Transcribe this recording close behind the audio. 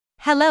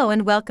Hello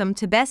and welcome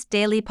to Best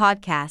Daily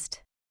Podcast.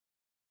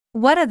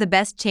 What are the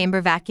best chamber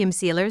vacuum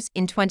sealers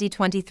in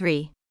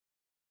 2023?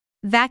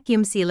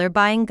 Vacuum Sealer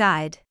Buying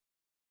Guide.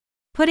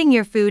 Putting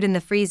your food in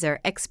the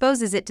freezer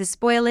exposes it to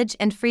spoilage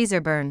and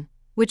freezer burn,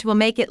 which will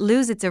make it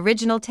lose its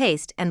original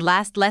taste and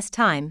last less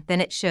time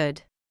than it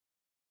should.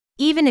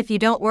 Even if you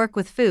don't work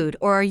with food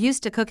or are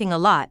used to cooking a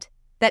lot,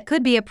 that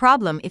could be a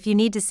problem if you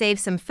need to save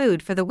some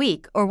food for the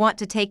week or want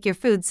to take your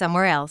food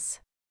somewhere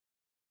else.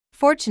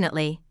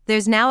 Fortunately,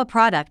 there's now a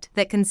product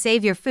that can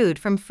save your food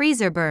from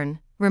freezer burn,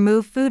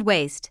 remove food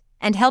waste,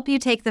 and help you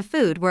take the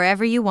food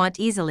wherever you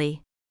want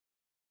easily.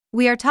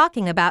 We are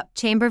talking about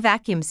chamber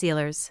vacuum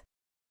sealers.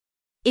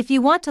 If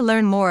you want to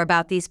learn more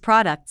about these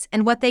products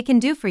and what they can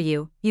do for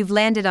you, you've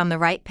landed on the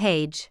right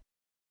page.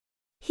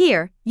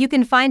 Here, you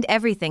can find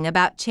everything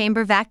about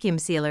chamber vacuum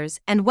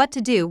sealers and what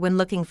to do when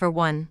looking for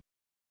one.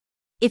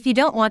 If you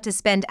don't want to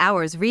spend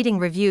hours reading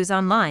reviews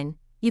online,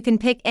 you can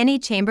pick any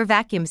chamber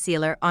vacuum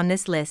sealer on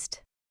this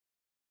list.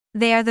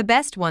 They are the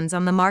best ones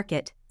on the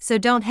market, so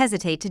don't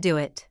hesitate to do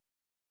it.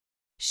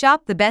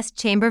 Shop the best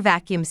chamber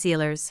vacuum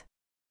sealers.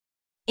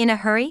 In a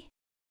hurry?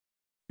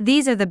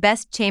 These are the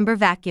best chamber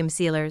vacuum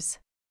sealers.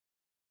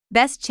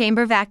 Best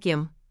chamber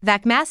vacuum,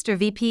 VacMaster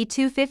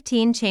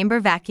VP215 chamber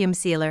vacuum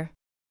sealer.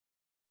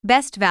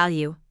 Best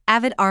value,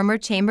 Avid Armor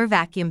chamber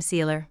vacuum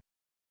sealer.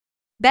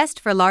 Best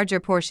for larger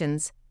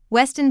portions,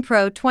 Weston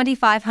Pro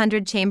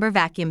 2500 chamber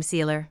vacuum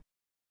sealer.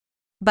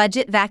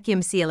 Budget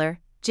vacuum sealer,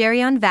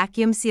 Gerion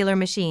vacuum sealer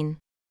machine.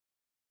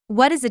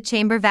 What is a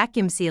chamber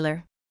vacuum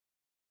sealer?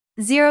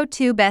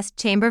 02 Best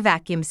chamber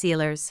vacuum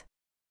sealers.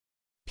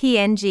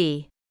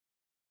 PNG.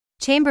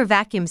 Chamber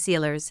vacuum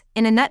sealers,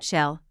 in a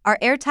nutshell, are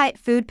airtight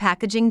food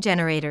packaging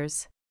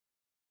generators.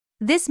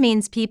 This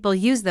means people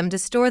use them to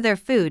store their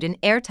food in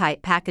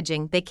airtight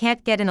packaging they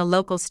can't get in a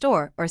local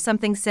store or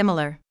something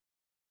similar.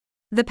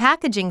 The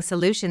packaging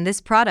solution this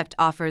product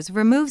offers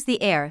removes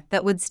the air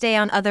that would stay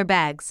on other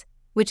bags,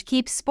 which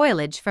keeps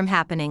spoilage from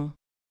happening.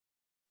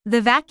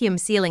 The vacuum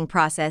sealing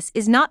process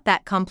is not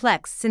that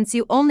complex since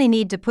you only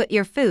need to put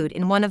your food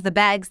in one of the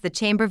bags the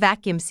chamber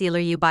vacuum sealer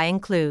you buy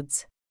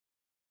includes.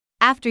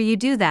 After you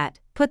do that,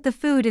 put the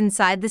food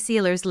inside the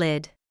sealer's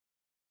lid.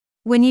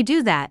 When you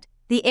do that,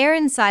 the air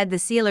inside the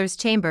sealer's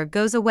chamber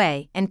goes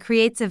away and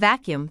creates a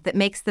vacuum that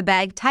makes the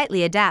bag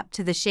tightly adapt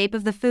to the shape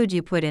of the food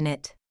you put in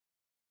it.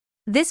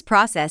 This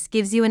process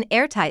gives you an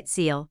airtight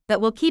seal that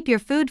will keep your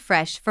food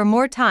fresh for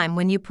more time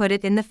when you put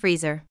it in the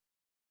freezer.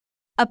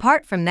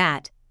 Apart from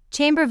that,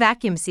 chamber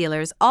vacuum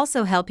sealers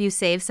also help you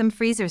save some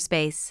freezer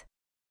space.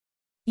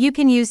 You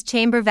can use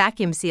chamber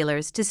vacuum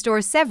sealers to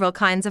store several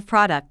kinds of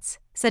products,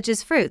 such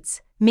as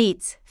fruits,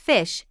 meats,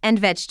 fish, and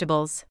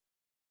vegetables.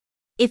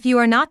 If you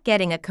are not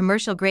getting a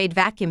commercial-grade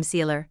vacuum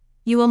sealer,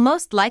 you will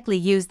most likely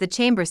use the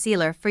chamber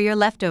sealer for your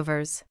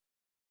leftovers.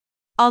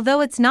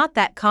 Although it's not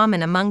that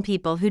common among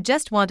people who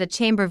just want a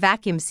chamber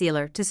vacuum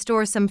sealer to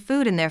store some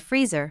food in their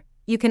freezer,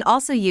 you can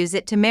also use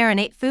it to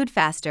marinate food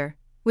faster,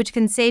 which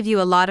can save you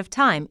a lot of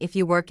time if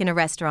you work in a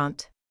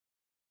restaurant.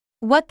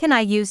 What can I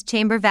use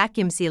chamber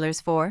vacuum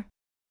sealers for?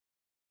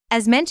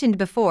 As mentioned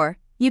before,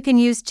 you can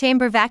use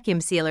chamber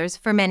vacuum sealers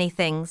for many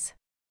things.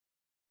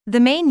 The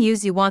main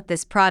use you want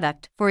this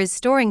product for is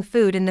storing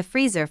food in the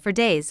freezer for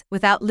days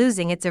without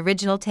losing its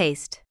original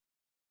taste.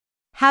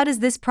 How does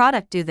this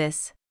product do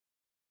this?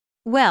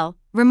 Well,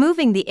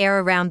 removing the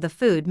air around the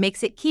food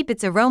makes it keep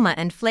its aroma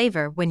and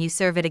flavor when you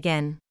serve it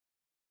again.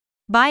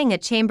 Buying a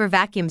chamber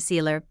vacuum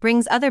sealer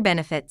brings other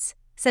benefits,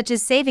 such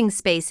as saving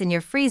space in your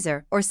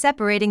freezer or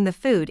separating the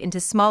food into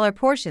smaller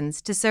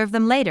portions to serve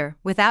them later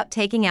without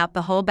taking out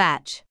the whole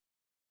batch.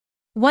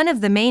 One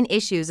of the main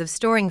issues of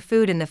storing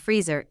food in the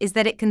freezer is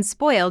that it can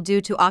spoil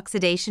due to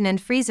oxidation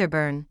and freezer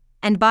burn,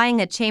 and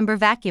buying a chamber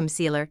vacuum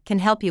sealer can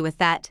help you with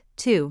that,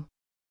 too.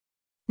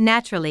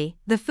 Naturally,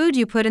 the food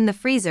you put in the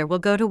freezer will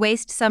go to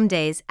waste some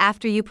days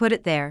after you put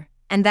it there,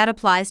 and that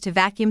applies to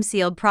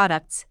vacuum-sealed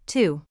products,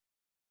 too.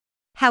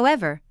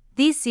 However,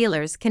 these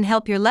sealers can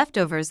help your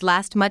leftovers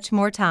last much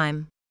more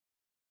time.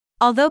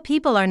 Although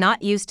people are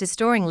not used to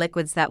storing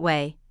liquids that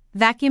way,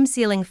 vacuum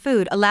sealing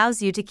food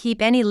allows you to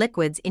keep any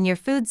liquids in your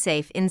food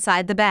safe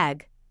inside the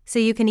bag, so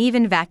you can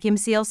even vacuum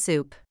seal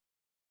soup.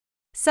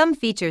 Some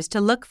features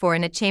to look for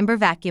in a chamber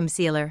vacuum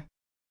sealer.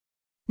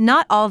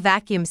 Not all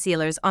vacuum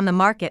sealers on the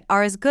market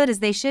are as good as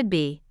they should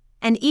be,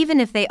 and even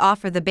if they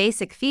offer the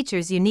basic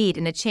features you need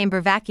in a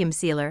chamber vacuum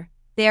sealer,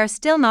 they are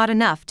still not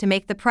enough to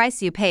make the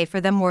price you pay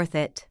for them worth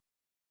it.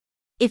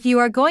 If you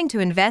are going to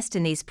invest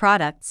in these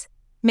products,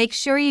 make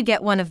sure you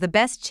get one of the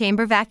best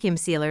chamber vacuum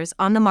sealers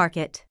on the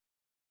market.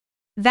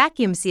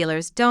 Vacuum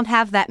sealers don't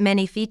have that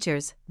many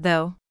features,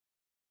 though.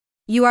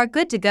 You are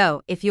good to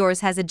go if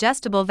yours has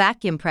adjustable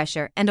vacuum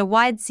pressure and a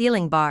wide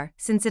sealing bar,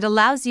 since it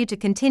allows you to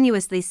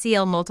continuously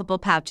seal multiple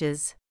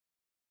pouches.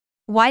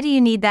 Why do you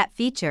need that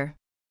feature?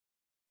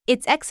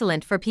 It's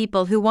excellent for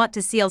people who want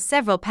to seal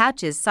several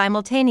pouches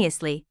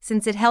simultaneously,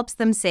 since it helps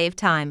them save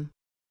time.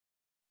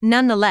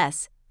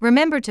 Nonetheless,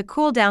 remember to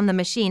cool down the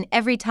machine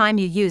every time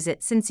you use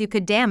it, since you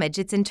could damage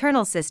its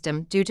internal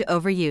system due to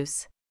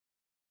overuse.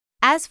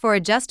 As for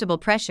adjustable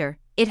pressure,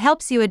 it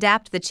helps you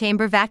adapt the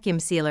chamber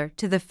vacuum sealer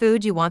to the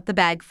food you want the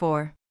bag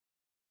for.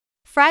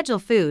 Fragile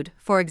food,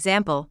 for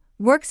example,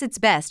 works its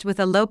best with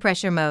a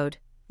low-pressure mode,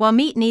 while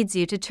meat needs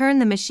you to turn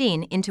the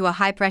machine into a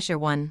high-pressure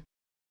one.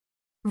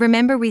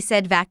 Remember we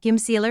said vacuum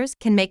sealers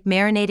can make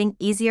marinating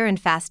easier and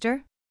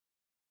faster?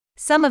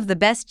 Some of the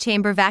best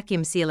chamber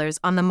vacuum sealers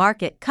on the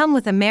market come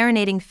with a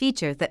marinating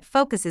feature that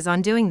focuses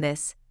on doing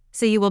this,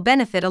 so you will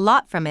benefit a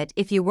lot from it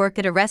if you work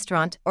at a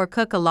restaurant or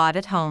cook a lot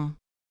at home.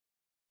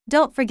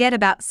 Don't forget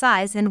about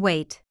size and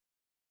weight.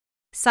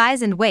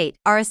 Size and weight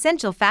are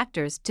essential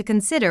factors to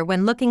consider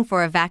when looking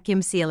for a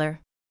vacuum sealer.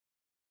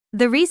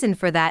 The reason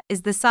for that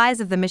is the size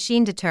of the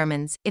machine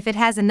determines if it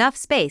has enough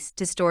space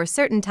to store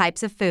certain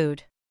types of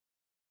food.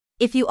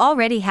 If you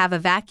already have a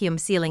vacuum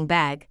sealing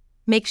bag,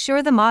 make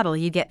sure the model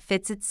you get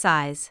fits its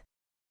size.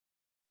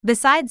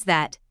 Besides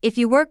that, if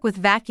you work with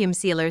vacuum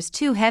sealers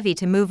too heavy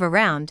to move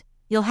around,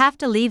 you'll have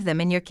to leave them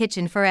in your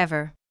kitchen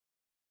forever.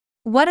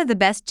 What are the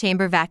best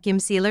chamber vacuum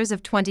sealers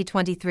of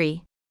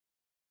 2023?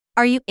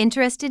 Are you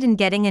interested in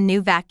getting a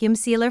new vacuum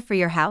sealer for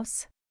your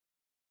house?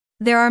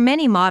 There are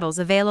many models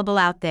available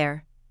out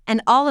there,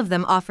 and all of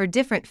them offer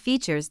different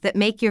features that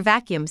make your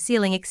vacuum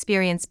sealing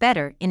experience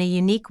better in a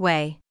unique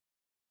way.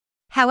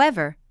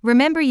 However,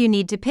 remember you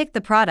need to pick the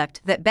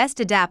product that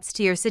best adapts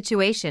to your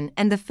situation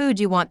and the food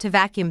you want to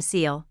vacuum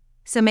seal,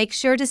 so make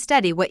sure to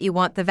study what you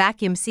want the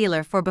vacuum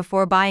sealer for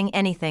before buying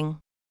anything.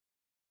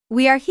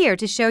 We are here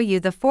to show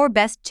you the 4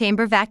 best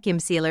chamber vacuum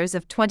sealers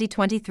of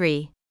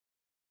 2023.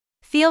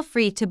 Feel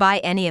free to buy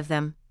any of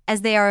them,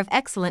 as they are of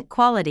excellent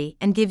quality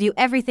and give you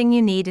everything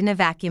you need in a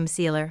vacuum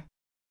sealer.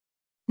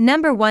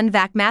 Number 1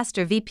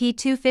 VacMaster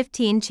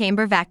VP215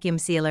 Chamber Vacuum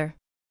Sealer.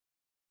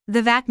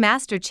 The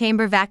VacMaster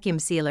Chamber Vacuum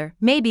Sealer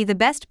may be the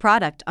best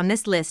product on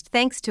this list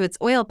thanks to its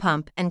oil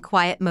pump and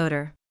quiet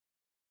motor.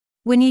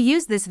 When you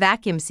use this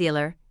vacuum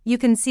sealer, you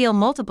can seal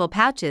multiple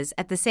pouches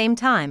at the same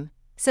time,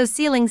 so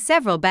sealing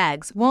several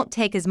bags won't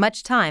take as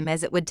much time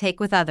as it would take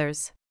with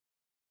others.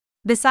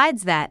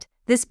 Besides that,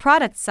 this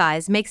product's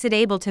size makes it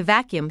able to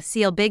vacuum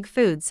seal big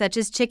foods such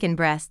as chicken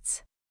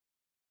breasts.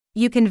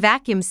 You can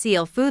vacuum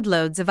seal food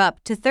loads of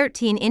up to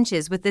 13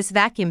 inches with this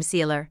vacuum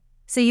sealer,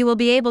 so you will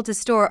be able to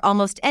store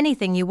almost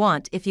anything you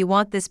want if you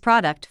want this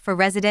product for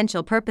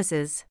residential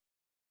purposes.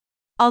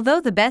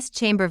 Although the best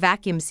chamber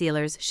vacuum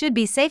sealers should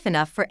be safe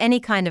enough for any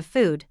kind of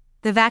food,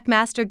 the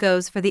VacMaster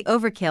goes for the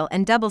overkill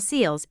and double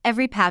seals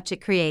every pouch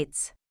it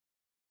creates.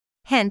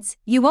 Hence,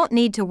 you won't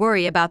need to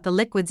worry about the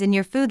liquids in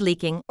your food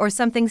leaking or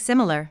something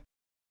similar.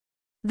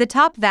 The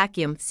top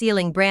vacuum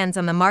sealing brands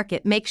on the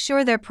market make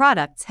sure their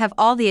products have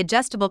all the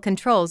adjustable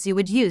controls you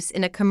would use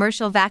in a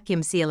commercial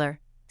vacuum sealer,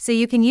 so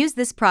you can use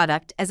this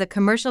product as a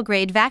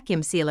commercial-grade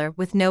vacuum sealer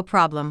with no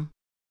problem.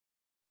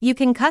 You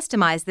can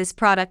customize this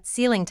product's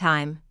sealing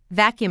time,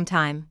 vacuum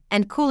time,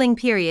 and cooling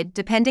period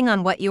depending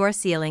on what you are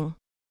sealing.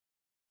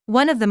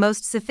 One of the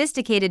most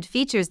sophisticated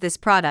features this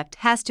product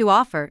has to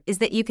offer is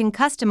that you can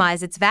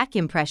customize its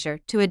vacuum pressure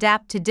to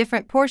adapt to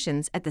different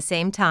portions at the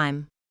same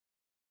time.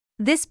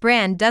 This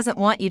brand doesn't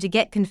want you to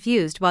get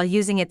confused while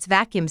using its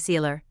vacuum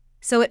sealer,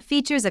 so it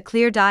features a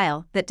clear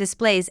dial that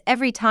displays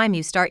every time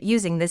you start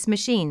using this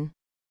machine.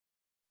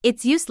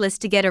 It's useless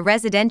to get a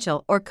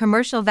residential or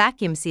commercial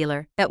vacuum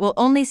sealer that will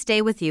only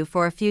stay with you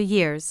for a few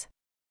years.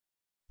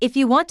 If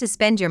you want to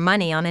spend your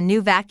money on a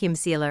new vacuum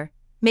sealer,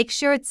 make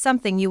sure it's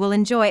something you will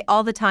enjoy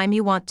all the time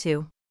you want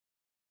to.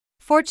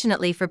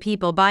 Fortunately for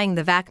people buying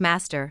the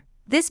VacMaster,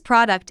 this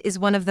product is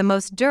one of the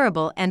most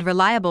durable and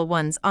reliable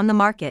ones on the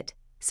market,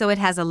 so it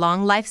has a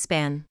long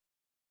lifespan.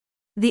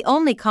 The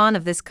only con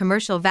of this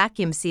commercial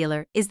vacuum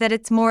sealer is that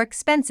it's more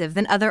expensive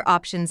than other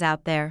options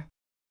out there.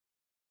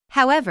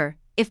 However,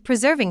 if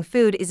preserving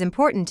food is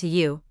important to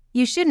you,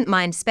 you shouldn't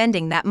mind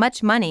spending that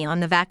much money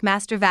on the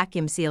VacMaster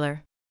vacuum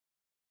sealer.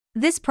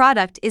 This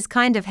product is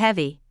kind of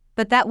heavy,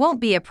 but that won't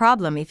be a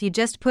problem if you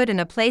just put in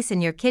a place in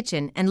your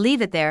kitchen and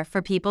leave it there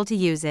for people to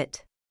use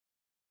it.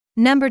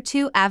 Number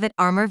 2 Avid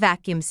Armor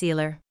Vacuum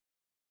Sealer.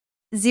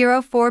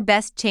 04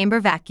 Best Chamber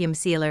Vacuum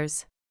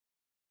Sealers.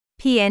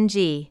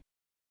 PNG.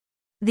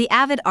 The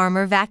Avid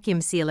Armor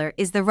Vacuum Sealer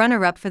is the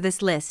runner-up for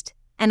this list,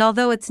 and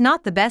although it's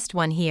not the best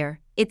one here,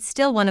 it's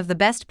still one of the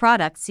best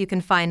products you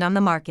can find on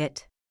the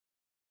market.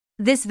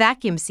 This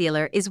vacuum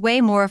sealer is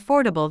way more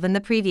affordable than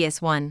the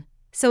previous one,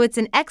 so it's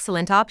an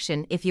excellent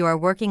option if you are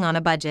working on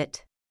a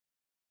budget.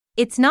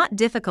 It's not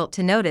difficult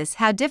to notice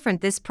how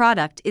different this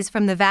product is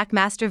from the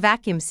VacMaster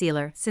vacuum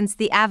sealer since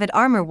the Avid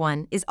Armor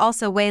one is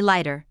also way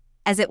lighter,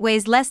 as it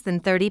weighs less than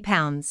 30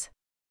 pounds.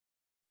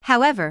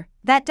 However,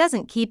 that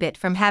doesn't keep it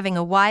from having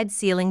a wide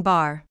sealing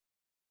bar.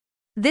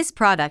 This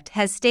product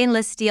has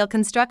stainless steel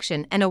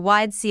construction and a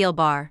wide seal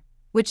bar,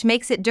 which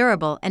makes it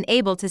durable and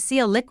able to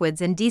seal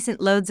liquids and decent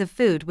loads of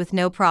food with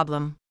no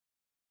problem.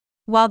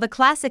 While the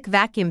classic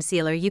vacuum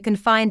sealer you can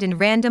find in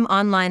random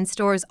online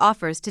stores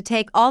offers to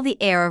take all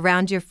the air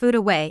around your food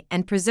away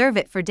and preserve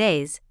it for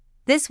days,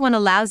 this one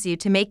allows you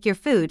to make your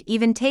food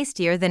even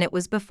tastier than it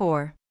was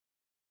before.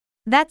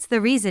 That's the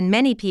reason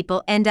many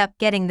people end up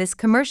getting this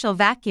commercial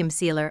vacuum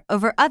sealer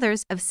over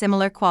others of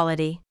similar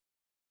quality.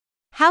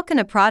 How can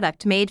a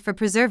product made for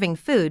preserving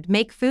food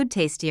make food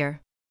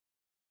tastier?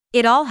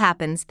 It all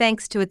happens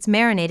thanks to its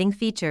marinating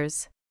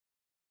features.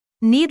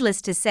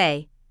 Needless to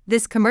say,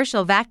 this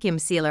commercial vacuum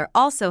sealer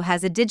also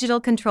has a digital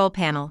control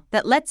panel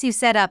that lets you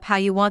set up how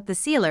you want the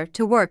sealer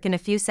to work in a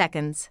few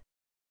seconds.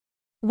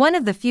 One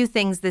of the few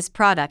things this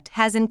product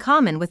has in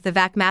common with the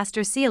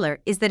VacMaster sealer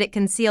is that it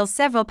can seal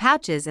several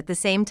pouches at the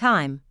same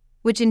time,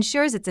 which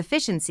ensures its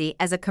efficiency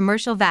as a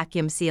commercial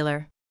vacuum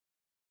sealer.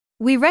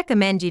 We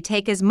recommend you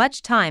take as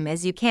much time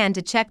as you can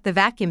to check the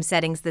vacuum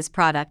settings this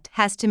product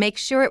has to make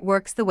sure it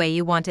works the way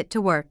you want it to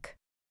work.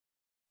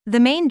 The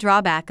main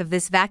drawback of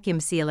this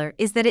vacuum sealer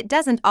is that it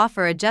doesn't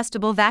offer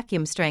adjustable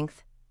vacuum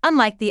strength,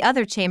 unlike the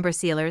other chamber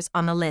sealers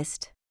on the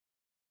list.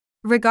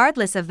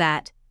 Regardless of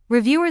that,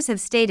 reviewers have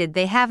stated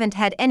they haven't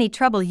had any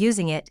trouble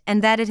using it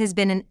and that it has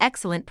been an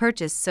excellent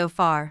purchase so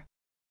far.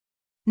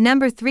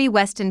 Number 3,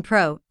 Weston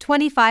Pro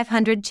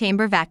 2500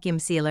 Chamber Vacuum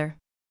Sealer.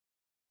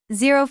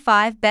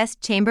 05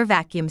 Best Chamber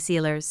Vacuum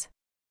Sealers.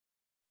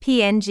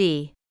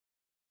 PNG.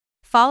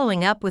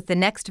 Following up with the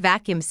next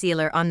vacuum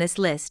sealer on this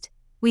list,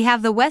 we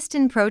have the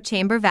Weston Pro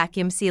Chamber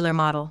Vacuum Sealer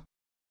model.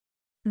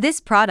 This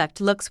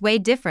product looks way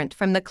different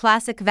from the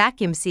classic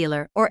vacuum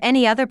sealer or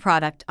any other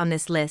product on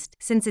this list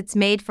since it's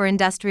made for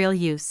industrial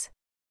use.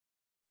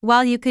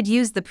 While you could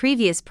use the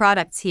previous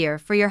products here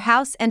for your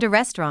house and a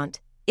restaurant,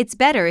 it's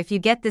better if you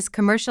get this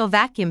commercial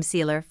vacuum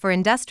sealer for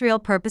industrial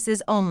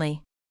purposes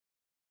only.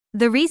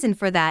 The reason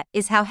for that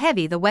is how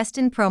heavy the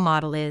Weston Pro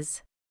model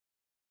is.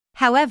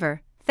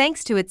 However,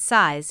 thanks to its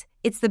size,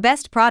 it's the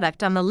best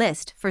product on the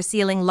list for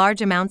sealing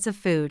large amounts of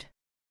food.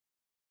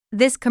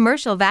 This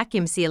commercial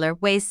vacuum sealer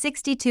weighs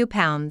 62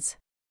 pounds.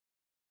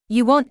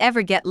 You won't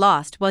ever get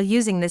lost while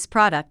using this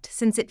product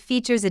since it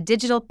features a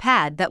digital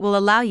pad that will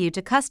allow you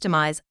to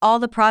customize all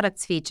the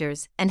product's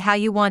features and how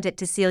you want it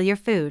to seal your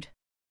food.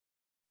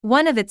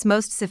 One of its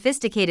most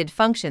sophisticated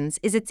functions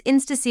is its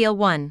InstaSeal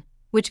 1,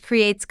 which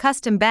creates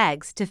custom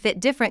bags to fit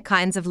different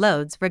kinds of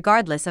loads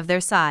regardless of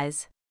their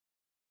size.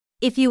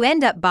 If you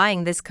end up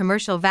buying this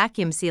commercial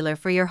vacuum sealer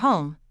for your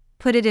home,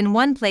 put it in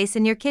one place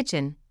in your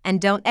kitchen,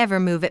 and don't ever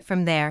move it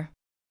from there.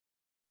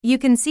 You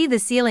can see the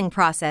sealing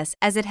process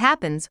as it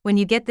happens when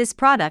you get this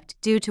product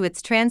due to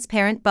its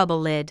transparent bubble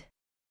lid.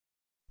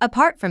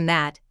 Apart from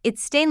that,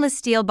 its stainless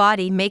steel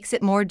body makes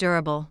it more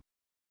durable.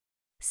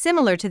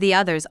 Similar to the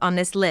others on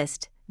this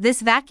list,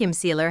 this vacuum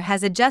sealer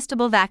has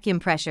adjustable vacuum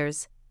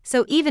pressures,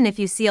 so even if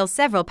you seal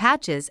several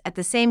patches at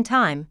the same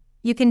time,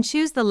 you can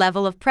choose the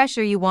level of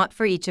pressure you want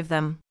for each of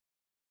them.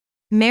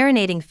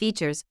 Marinating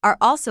features are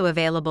also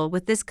available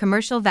with this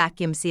commercial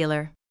vacuum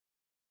sealer.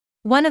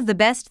 One of the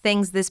best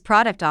things this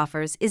product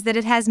offers is that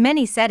it has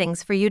many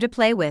settings for you to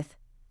play with,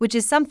 which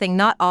is something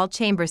not all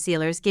chamber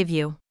sealers give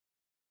you.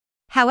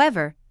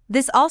 However,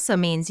 this also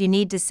means you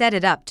need to set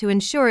it up to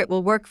ensure it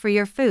will work for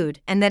your food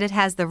and that it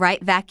has the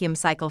right vacuum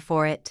cycle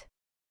for it.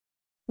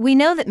 We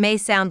know that may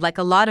sound like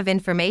a lot of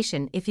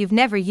information if you've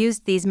never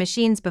used these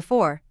machines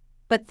before,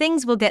 but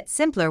things will get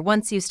simpler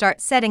once you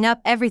start setting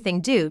up everything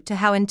due to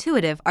how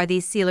intuitive are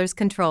these sealers'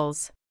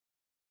 controls.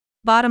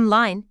 Bottom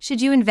line, should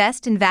you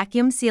invest in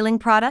vacuum sealing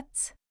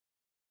products?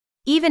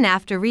 Even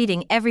after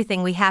reading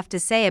everything we have to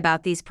say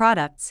about these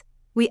products,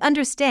 we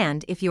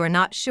understand if you are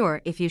not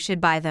sure if you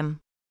should buy them.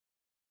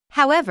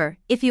 However,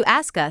 if you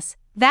ask us,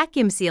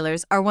 vacuum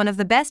sealers are one of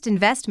the best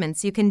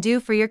investments you can do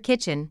for your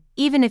kitchen,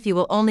 even if you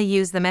will only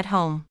use them at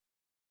home.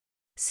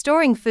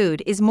 Storing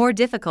food is more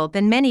difficult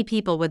than many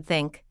people would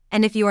think,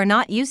 and if you are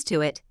not used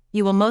to it,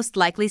 you will most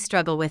likely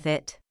struggle with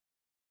it.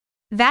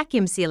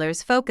 Vacuum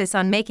sealers focus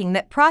on making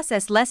that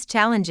process less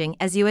challenging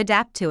as you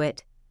adapt to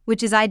it,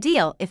 which is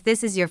ideal if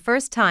this is your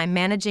first time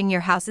managing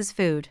your house's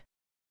food.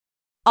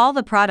 All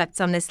the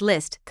products on this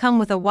list come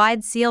with a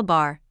wide seal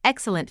bar,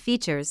 excellent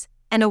features,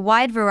 and a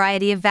wide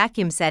variety of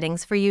vacuum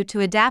settings for you to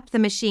adapt the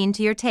machine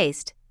to your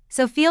taste,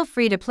 so feel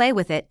free to play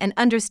with it and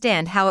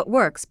understand how it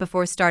works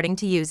before starting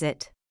to use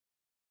it.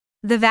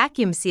 The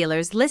vacuum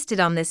sealers listed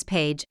on this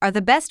page are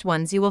the best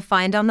ones you will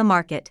find on the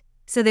market,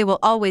 so they will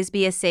always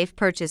be a safe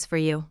purchase for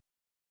you.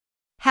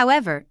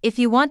 However, if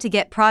you want to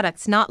get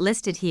products not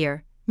listed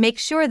here, make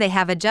sure they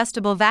have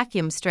adjustable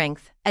vacuum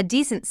strength, a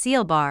decent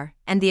seal bar,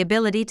 and the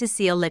ability to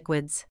seal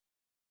liquids.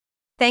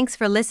 Thanks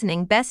for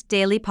listening Best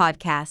Daily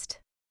Podcast.